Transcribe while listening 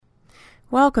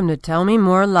Welcome to Tell Me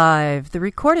More Live, the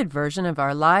recorded version of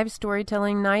our live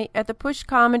storytelling night at the Push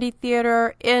Comedy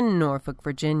Theater in Norfolk,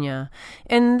 Virginia.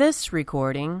 In this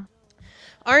recording,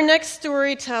 our next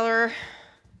storyteller,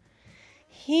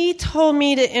 he told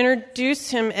me to introduce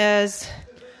him as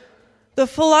the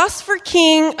philosopher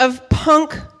king of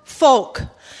punk folk,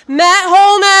 Matt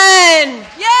Holman!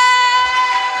 Yay!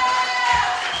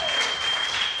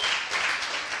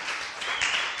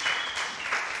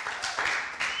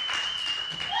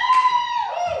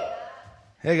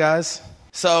 Hey guys.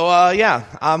 So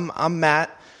I'm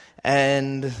Matt,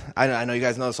 and I know you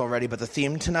guys know this already, but the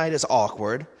theme tonight is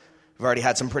awkward. We've already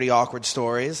had some pretty awkward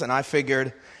stories, and I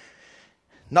figured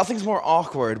nothing's more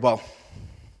awkward. Well,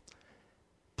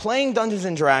 playing Dungeons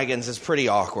and Dragons is pretty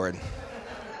awkward,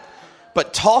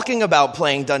 but talking about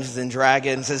playing Dungeons and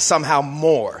Dragons is somehow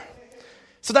more.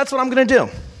 So that's what I'm gonna do.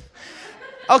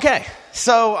 Okay.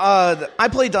 So, I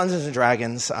play Dungeons &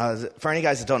 Dragons. For any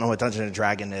guys that don't know what Dungeons &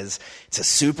 Dragons is, it's a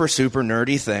super, super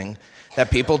nerdy thing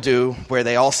that people do where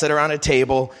they all sit around a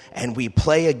table and we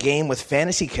play a game with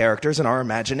fantasy characters in our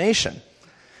imagination.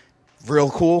 Real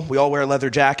cool. We all wear leather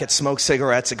jackets, smoke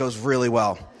cigarettes. It goes really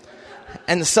well.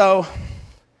 And so,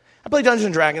 I played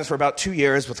Dungeons & Dragons for about 2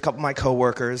 years with a couple of my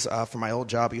coworkers from my old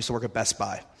job. I used to work at Best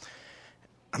Buy.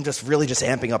 I'm just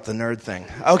amping up the nerd thing.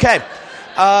 Okay.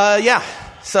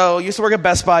 So, used to work at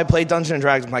Best Buy, played Dungeons &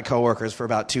 Dragons with my coworkers for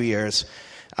about 2 years.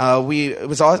 It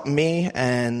was all, me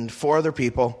and 4 other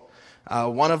people.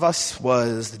 One of us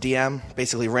was the DM,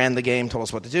 basically ran the game, told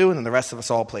us what to do, and then the rest of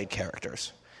us all played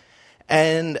characters.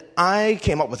 And I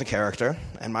came up with a character,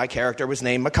 and my character was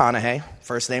named McConaughey.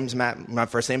 First name's Matt. My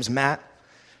first name's Matt.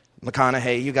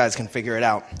 McConaughey, you guys can figure it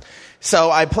out. So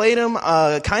I played him,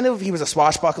 he was a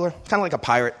swashbuckler, kind of like a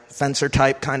pirate, fencer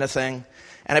type kind of thing.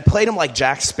 And I played him like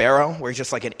Jack Sparrow, where he's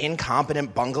just like an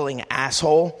incompetent, bungling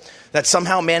asshole that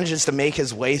somehow manages to make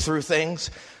his way through things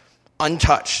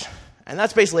untouched. And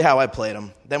that's basically how I played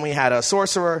him. Then we had a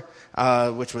sorcerer,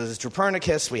 which was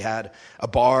Drupernicus. We had a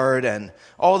bard and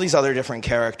all these other different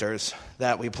characters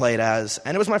that we played as.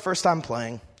 And it was my first time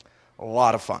playing. A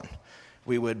lot of fun.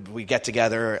 We'd get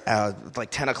together at like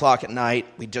 10 o'clock at night.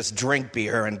 We'd just drink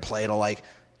beer and play till like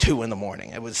 2 in the morning.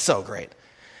 It was so great.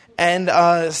 And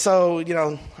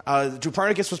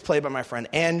Drupernicus was played by my friend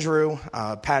Andrew.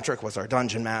 Patrick was our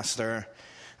dungeon master.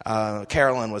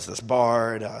 Carolyn was this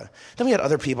bard. Then we had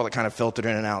other people that kind of filtered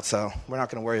in and out, so we're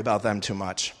not going to worry about them too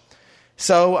much.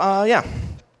 So, I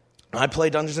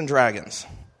play Dungeons & Dragons.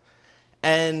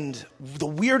 And the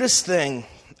weirdest thing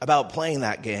about playing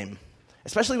that game,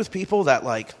 especially with people that,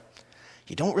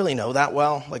 you don't really know that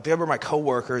well, they were my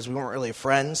coworkers, we weren't really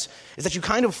friends, is that you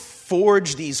kind of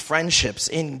forge these friendships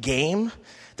in-game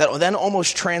that will then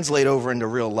almost translate over into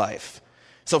real life.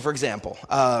 So, for example,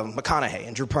 McConaughey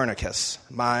and Drupernicus,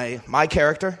 my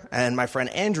character and my friend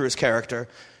Andrew's character,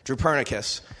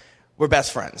 Drupernicus, were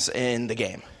best friends in the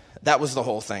game. That was the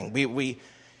whole thing.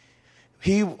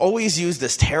 He always used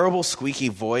this terrible squeaky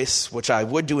voice, which I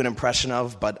would do an impression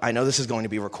of, but I know this is going to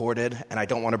be recorded, and I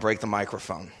don't want to break the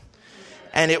microphone.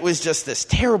 And it was just this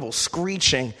terrible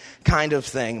screeching kind of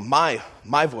thing. My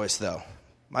voice, though,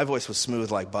 my voice was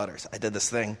smooth like butters. I did this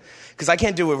thing, because I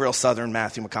can't do a real Southern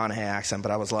Matthew McConaughey accent,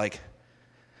 but I was like,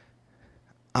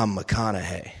 I'm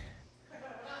McConaughey.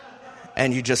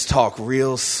 And you just talk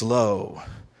real slow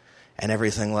and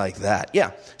everything like that.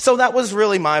 Yeah, so that was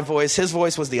really my voice. His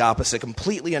voice was the opposite,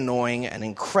 completely annoying and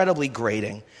incredibly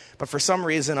grating. But for some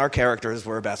reason, our characters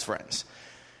were best friends.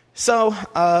 So,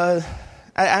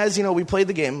 as you know, we played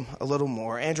the game a little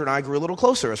more. Andrew and I grew a little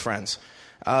closer as friends.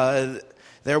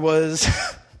 There was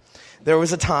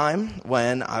a time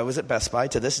when I was at Best Buy.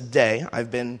 To this day, I've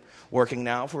been working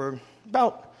now for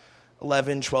about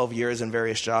 11, 12 years in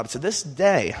various jobs. To this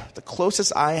day, the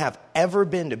closest I have ever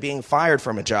been to being fired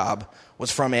from a job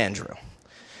was from Andrew.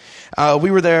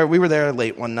 We were there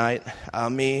late one night.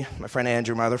 Me, my friend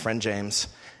Andrew, my other friend James,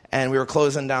 and we were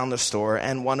closing down the store,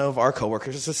 and one of our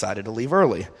coworkers decided to leave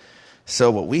early. So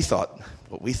what we thought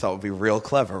would be real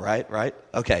clever, right?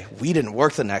 Okay, we didn't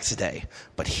work the next day,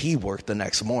 but he worked the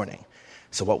next morning.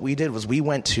 So what we did was we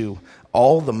went to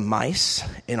all the mice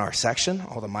in our section,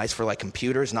 all the mice for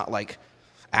computers, not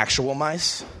actual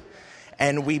mice,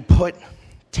 and we put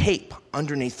tape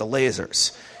underneath the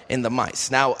lasers in the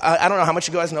mice. Now, I don't know how much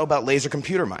you guys know about laser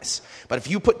computer mice, but if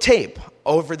you put tape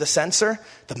over the sensor,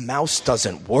 the mouse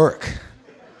doesn't work.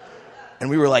 And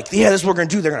we were like, yeah, this is what we're going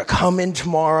to do. They're going to come in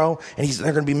tomorrow, and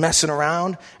they're going to be messing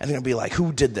around, and they're going to be like,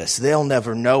 who did this? They'll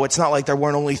never know. It's not like there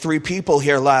weren't only 3 people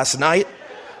here last night.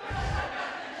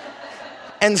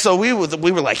 And so we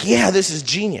were like, yeah, this is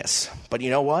genius. But you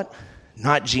know what?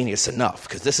 not genius enough,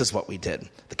 because this is what we did.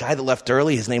 The guy that left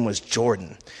early, his name was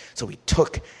Jordan. So we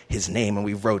took his name and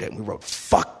we wrote it. And we wrote,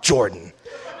 "Fuck Jordan,"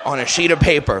 on a sheet of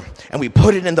paper. And we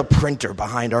put it in the printer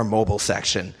behind our mobile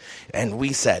section. And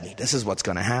we said, this is what's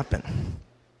going to happen.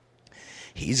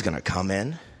 He's going to come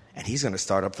in and he's going to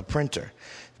start up the printer.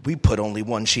 We put only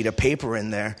one sheet of paper in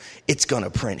there. It's going to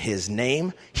print his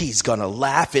name. He's going to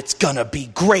laugh. It's going to be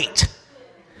great.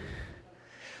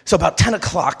 So about 10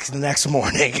 o'clock the next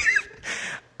morning,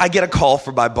 I get a call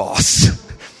from my boss.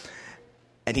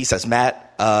 And he says,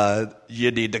 "Matt,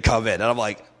 you need to come in." And I'm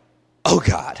like, oh,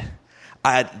 God.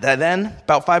 Then,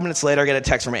 about 5 minutes later, I get a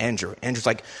text from Andrew. Andrew's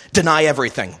like, "Deny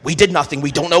everything. We did nothing.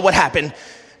 We don't know what happened."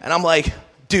 And I'm like,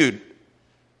 dude,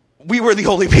 we were the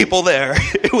only people there.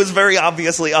 It was very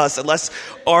obviously us, unless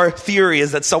our theory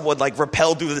is that someone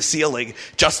rappelled through the ceiling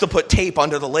just to put tape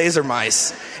under the laser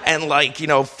mice and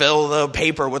fill the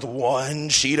paper with one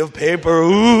sheet of paper.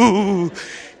 Ooh,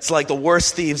 it's like the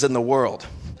worst thieves in the world.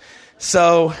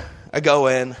 So I go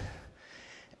in,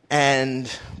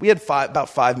 and we had about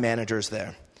 5 managers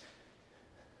there.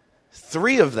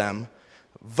 3 of them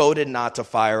voted not to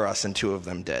fire us, and 2 of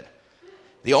them did.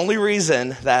 The only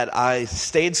reason that I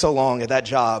stayed so long at that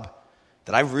job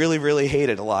that I really, really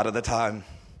hated a lot of the time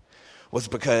was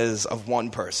because of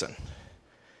one person.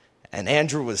 And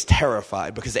Andrew was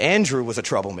terrified because Andrew was a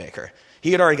troublemaker.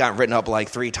 He had already gotten written up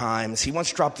 3 times. He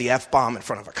once dropped the F-bomb in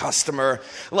front of a customer.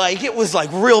 It was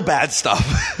real bad stuff.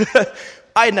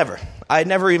 I had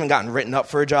never even gotten written up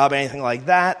for a job, anything like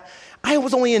that. I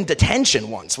was only in detention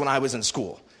once when I was in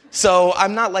school. So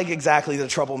I'm not exactly the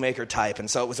troublemaker type, and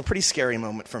so it was a pretty scary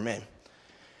moment for me.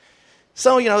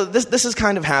 So, this is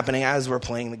kind of happening as we're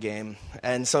playing the game.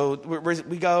 And so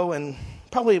we go, and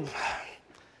probably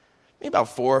maybe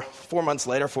about 4 months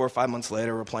later, 4 or 5 months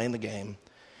later, we're playing the game.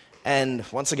 And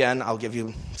once again, I'll give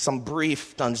you some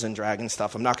brief Dungeons & Dragons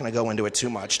stuff. I'm not going to go into it too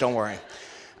much, don't worry.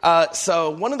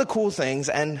 So one of the cool things,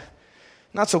 and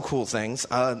not so cool things,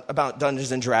 about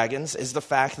Dungeons & Dragons is the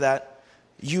fact that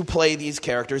you play these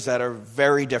characters that are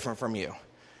very different from you.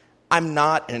 I'm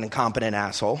not an incompetent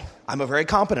asshole. I'm a very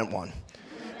competent one.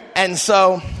 And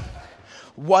so,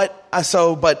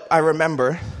 but I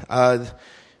remember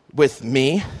with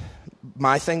me,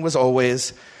 my thing was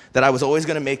always that I was always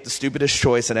going to make the stupidest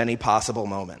choice at any possible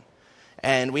moment.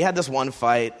 And we had this one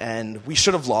fight, and we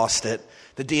should have lost it.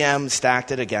 The DM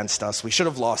stacked it against us. We should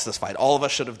have lost this fight. All of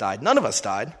us should have died. None of us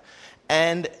died.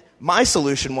 And my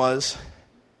solution was,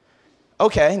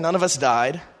 okay, none of us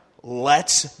died.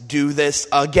 Let's do this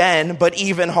again, but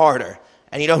even harder.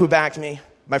 And you know who backed me?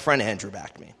 My friend Andrew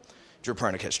backed me. Drew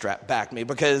Pernicus backed me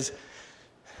because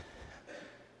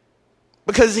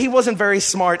he wasn't very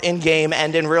smart in game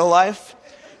and in real life.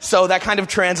 So that kind of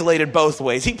translated both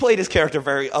ways. He played his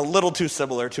character a little too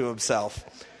similar to himself.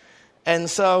 And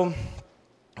so,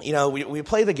 we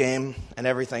play the game and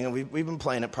everything, and we've been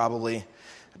playing it probably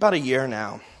about a year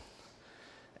now.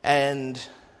 And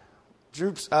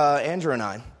Andrew and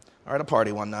I are at a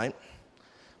party one night.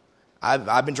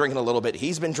 I've been drinking a little bit.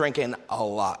 He's been drinking a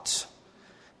lot.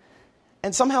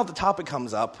 And somehow the topic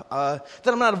comes up that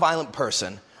I'm not a violent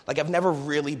person. I've never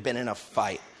really been in a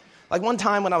fight. One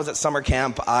time when I was at summer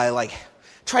camp, I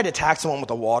tried to attack someone with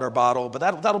a water bottle, but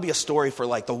that'll be a story for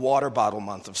the water bottle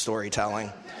month of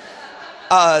storytelling.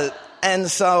 And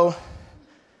so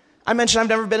I mentioned I've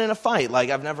never been in a fight.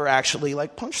 I've never actually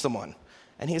punched someone.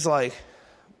 And he's like,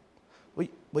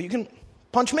 well, you can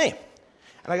punch me.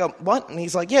 And I go, what? And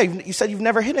he's like, yeah, you said you've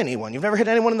never hit anyone. You've never hit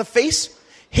anyone in the face?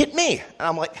 Hit me. And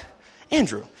I'm like,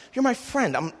 Andrew, you're my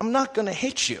friend. I'm not going to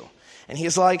hit you. And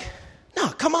he's like, no,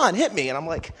 come on, hit me. And I'm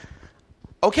like,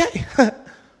 okay. I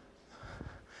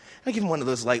give him one of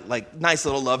those nice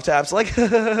little love taps,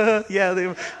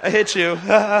 yeah, I hit you.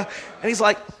 And he's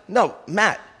like, no,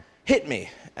 Matt, hit me.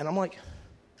 And I'm like,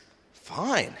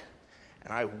 fine.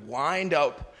 And I wind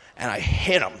up and I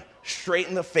hit him straight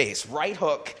in the face, right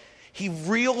hook. He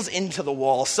reels into the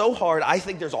wall so hard, I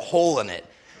think there's a hole in it.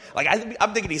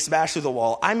 I'm thinking he smashed through the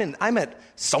wall. I'm at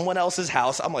someone else's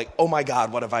house. I'm like, oh my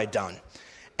God, what have I done?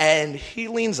 And he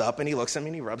leans up and he looks at me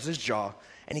and he rubs his jaw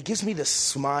and he gives me this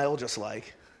smile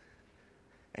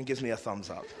and gives me a thumbs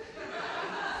up.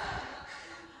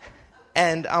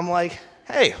 And I'm like,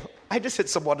 hey, I just hit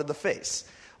someone in the face.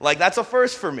 That's a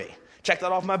first for me. Check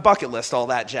that off my bucket list, all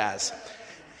that jazz.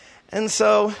 And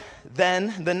so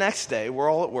then the next day,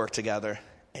 we're all at work together,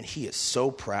 and he is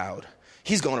so proud.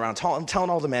 He's going around telling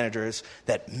all the managers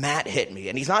that Matt hit me.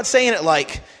 And he's not saying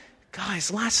it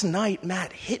guys, last night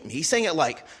Matt hit me. He's saying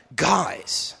it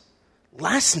guys,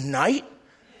 last night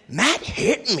Matt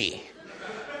hit me.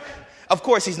 Of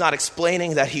course, he's not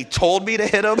explaining that he told me to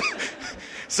hit him.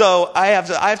 So I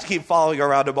have to keep following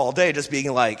around him all day, just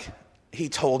being like, he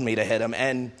told me to hit him.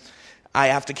 And I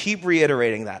have to keep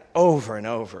reiterating that over and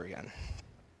over again.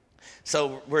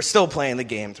 So we're still playing the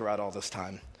game throughout all this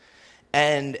time.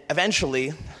 And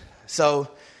eventually,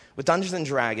 so with Dungeons &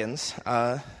 Dragons,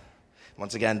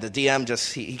 once again, the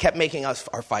DM he kept making our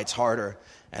fights harder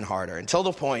and harder, until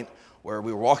the point where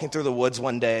we were walking through the woods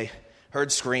one day,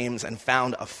 heard screams, and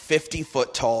found a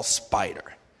 50-foot tall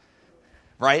spider.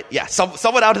 Right? Yeah,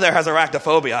 someone out there has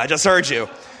arachnophobia. I just heard you.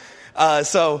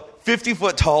 So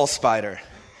 50-foot tall spider.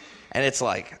 And it's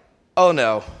like, oh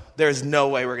no, there's no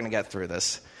way we're going to get through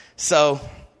this. So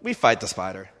we fight the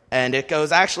spider. And it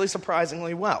goes actually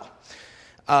surprisingly well.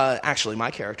 Actually,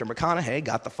 my character, McConaughey,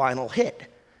 got the final hit.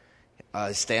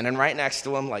 Standing right next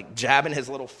to him, like jabbing his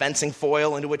little fencing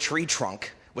foil into a tree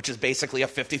trunk, which is basically a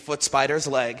 50-foot spider's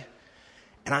leg.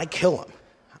 And I kill him.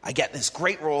 I get this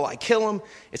great roll. I kill him.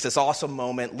 It's this awesome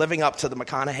moment, living up to the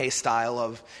McConaughey style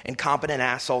of incompetent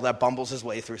asshole that bumbles his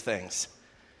way through things.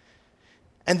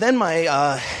 And then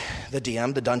the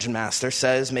DM, the dungeon master,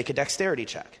 says, make a dexterity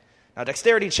check. Now,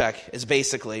 dexterity check is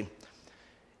basically,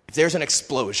 if there's an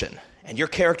explosion and your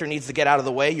character needs to get out of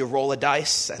the way, you roll a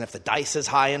dice, and if the dice is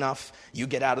high enough, you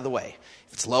get out of the way.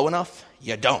 If it's low enough,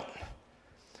 you don't.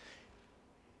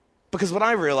 Because what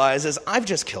I realize is I've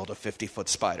just killed a 50-foot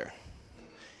spider.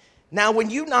 Now, when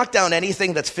you knock down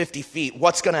anything that's 50 feet,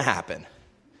 what's going to happen?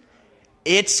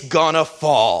 It's going to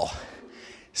fall.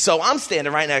 So I'm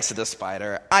standing right next to the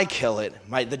spider. I kill it.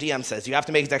 The DM says, you have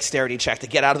to make a dexterity check to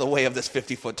get out of the way of this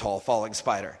 50-foot tall falling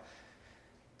spider.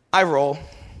 I roll.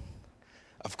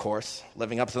 Of course,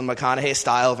 living up to the McConaughey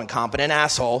style of incompetent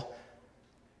asshole,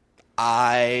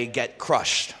 I get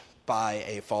crushed by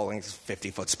a falling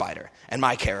 50-foot spider, and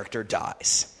my character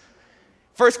dies.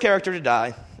 First character to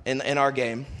die in our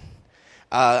game.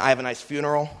 I have a nice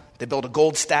funeral. They build a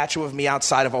gold statue of me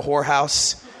outside of a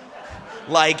whorehouse.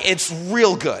 Like, it's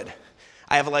real good.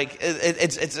 I have,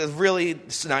 it's a really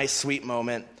nice, sweet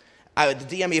moment. The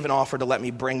DM even offered to let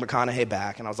me bring McConaughey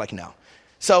back, and I was like, no.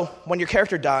 So when your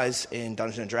character dies in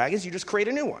Dungeons & Dragons, you just create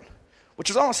a new one,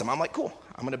 which is awesome. I'm like, cool,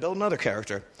 I'm going to build another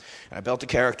character. And I built a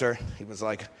character. He was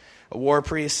like a war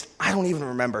priest. I don't even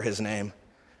remember his name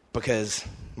because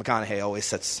McConaughey always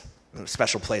sets a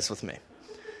special place with me.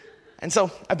 And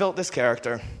so I built this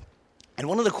character. And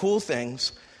one of the cool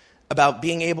things about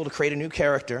being able to create a new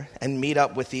character and meet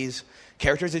up with these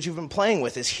characters that you've been playing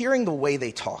with is hearing the way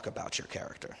they talk about your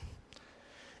character.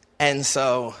 And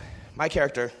so my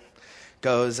character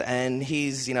goes and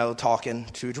he's, talking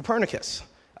to Drepernicus,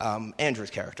 Andrew's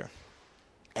character.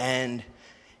 And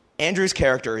Andrew's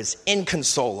character is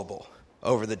inconsolable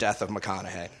over the death of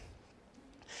McConaughey.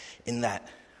 In that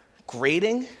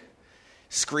grating,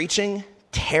 screeching,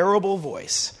 terrible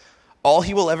voice, all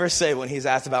he will ever say when he's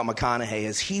asked about McConaughey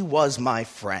is, he was my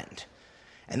friend.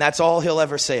 And that's all he'll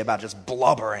ever say about just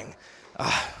blubbering.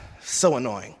 So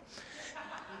annoying.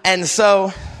 And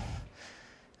so,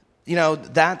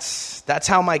 that's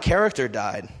how my character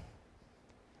died.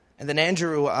 And then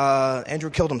Andrew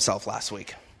killed himself last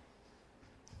week.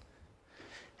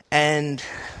 And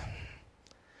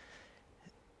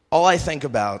all I think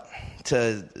about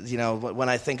when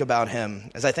I think about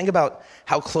him, as I think about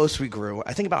how close we grew,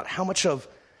 I think about how much of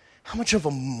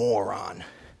a moron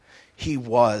he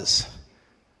was.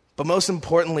 But most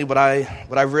importantly, what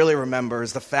I really remember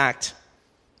is the fact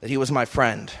that he was my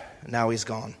friend, and now he's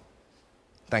gone.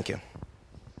 Thank you.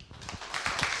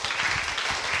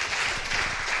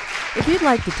 If you'd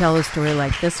like to tell a story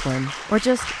like this one, or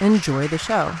just enjoy the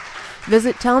show,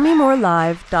 visit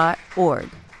tellmemorelive.org.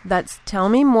 That's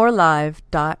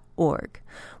tellmemorelive.org,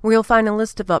 where you'll find a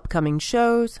list of upcoming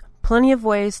shows, plenty of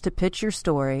ways to pitch your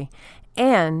story,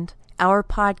 and our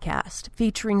podcast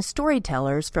featuring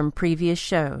storytellers from previous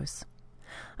shows.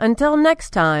 Until next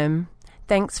time,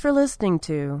 thanks for listening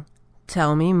to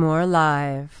Tell Me More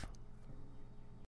Live.